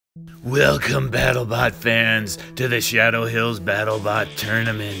Welcome, Battlebot fans, to the Shadow Hills Battlebot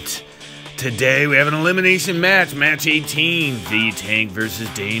Tournament. Today we have an elimination match, match 18, V-Tank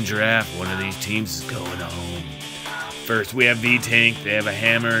versus Dane Giraffe. One of these teams is going home. First we have V-Tank. They have a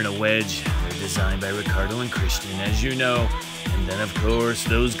hammer and a wedge. They're designed by Ricardo and Christian, as you know. And then of course,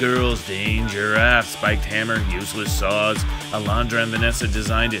 those girls, Dane Giraffe, spiked hammer, useless saws. Alondra and Vanessa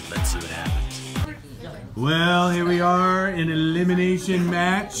designed it. Let's see what happens. Well, here we are in elimination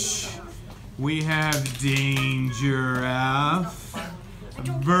match. We have Dane Giraffe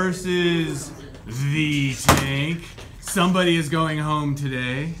versus V-Tank. Somebody is going home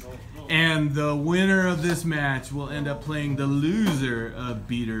today. And the winner of this match will end up playing the loser of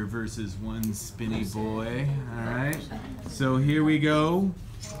Beater versus One Spinny Boy. Alright, so here we go.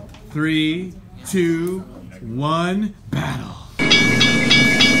 3, 2, 1, battle.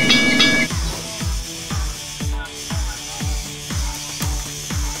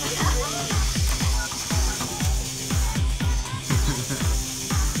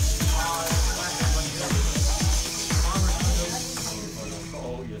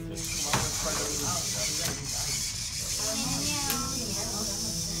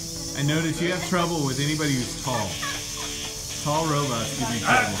 I notice you have trouble with anybody who's tall. Tall robots give you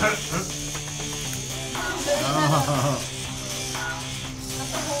trouble. Oh.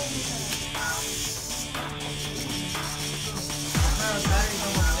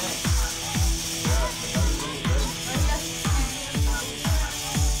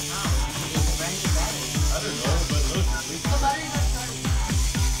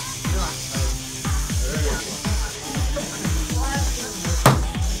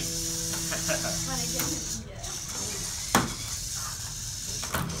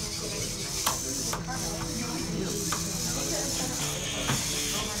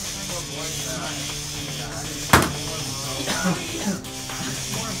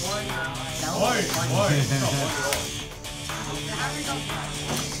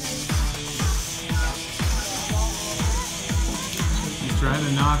 He's trying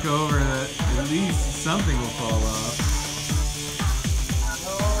to knock over that at least something will fall off.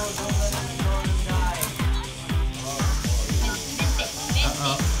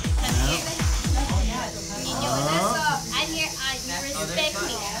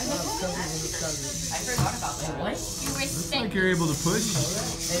 Looks like you're able to push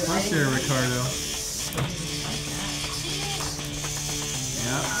there, Ricardo.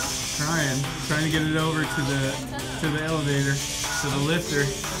 Yep, trying to get it over to the elevator, to the lifter.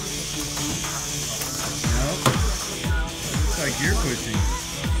 Nope. Looks like you're pushing.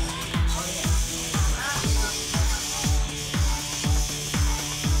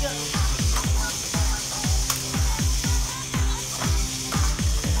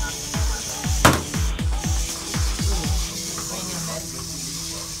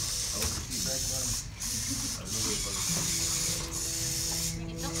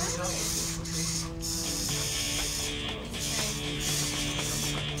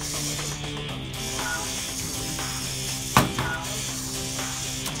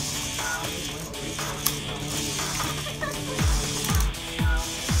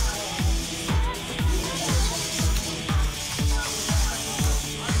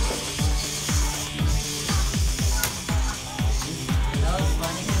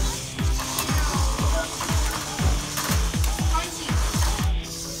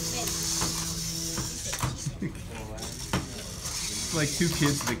 Like two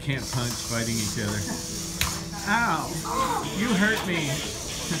kids that can't punch fighting each other. Ow! You hurt me!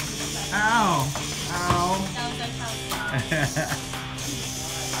 Ow! Ow!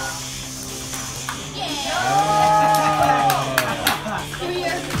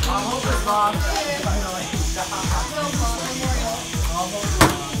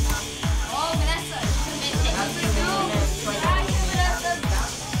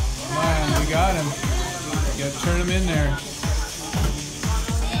 Come on, we got him. You gotta turn him in there.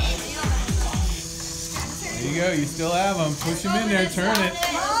 There you go, you still have them. Push him in there, turn it.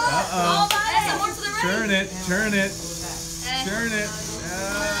 Uh-oh. Turn it, turn it. Turn it.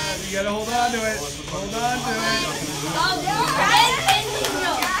 You gotta hold on to it. Hold on to it.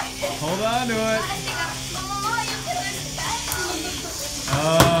 Hold on to it.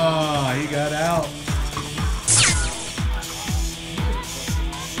 Oh, he got out.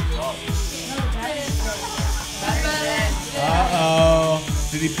 Uh-oh.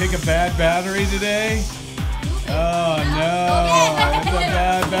 Did he pick a bad battery today? Oh no, it's a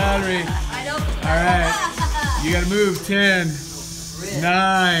bad battery. Alright, you gotta move. 10,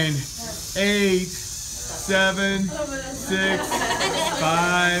 9, 8, 7, 6,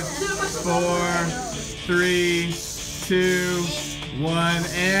 5, 4, 3, 2, 1,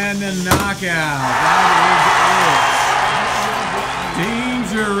 and a knockout. That is it. Dane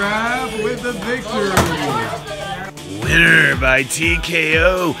Giraffe with the victory. Winner by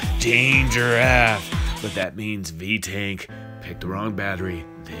TKO, Dane Giraffe. But that means V-Tank picked the wrong battery.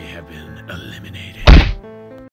 They have been eliminated.